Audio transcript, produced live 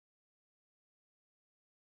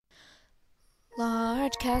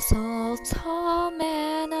Large castle, tall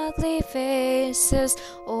man, ugly faces,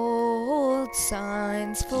 old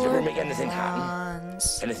signs Did you for ever make anything happen?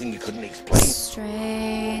 bronze. Anything you couldn't explain?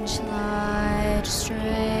 Strange light,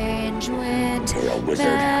 strange wind, You're a wizard.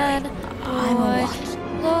 man, I'm a boy,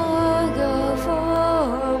 logo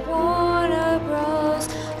for Warner Bros.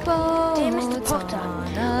 Dear Mr. Boats Potter, on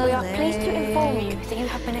a we are pleased to inform you lake. that you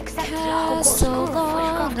have been accepted at Hogwarts Castle School of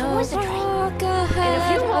on Witchcraft a and Wizardry. rock In a ahead,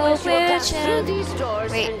 few a moments, you'll pass witch through and these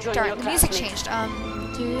doors wait, and join darn, your the music classmates. changed.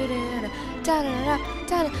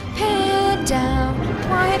 Pan down,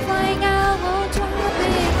 quiet flying owl,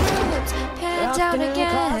 dropping roots. Pan down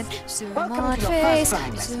again, zoom on face,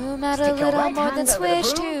 zoom out a little more than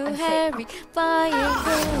switch to Harry, flying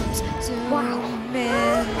rooms, zoom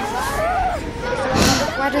in.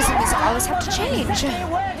 Why does the music always have to change?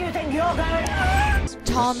 Where do you think you're going?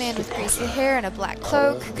 Tall man with greasy hair and a black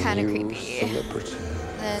cloak, kind of creepy.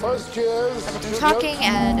 Then them talking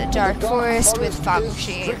and a dark forest with fog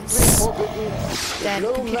machines. Then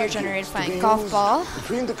computer generated flying golf ball.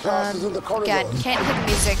 Again, can't hear the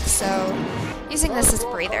music, so using this as a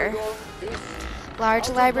breather. Large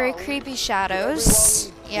library, creepy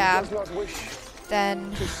shadows. Yeah.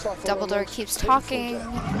 Then Dumbledore keeps talking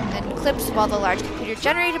and clips of all the large computer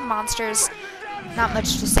generated monsters. Not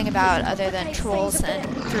much to sing about other than trolls and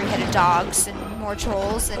three-headed dogs and more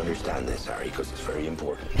trolls and Understand this, Harry, because it's very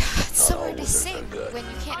important. it's so Not all hard to wizards are sing good. when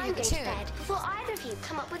you can't hear I'm the going to tune. bed before either of you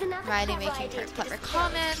come up with another Hermione clever making idea her to clever get us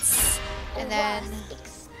comments, killed. and then Or worse,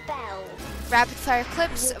 expelled. rapid-fire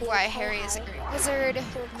clips of why Harry is a great wizard,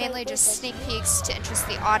 mainly just sneak peeks to interest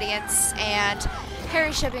the audience, and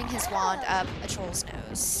Harry shoving his wand up a troll's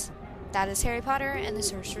nose. That is Harry Potter and the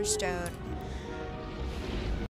Sorcerer's Stone.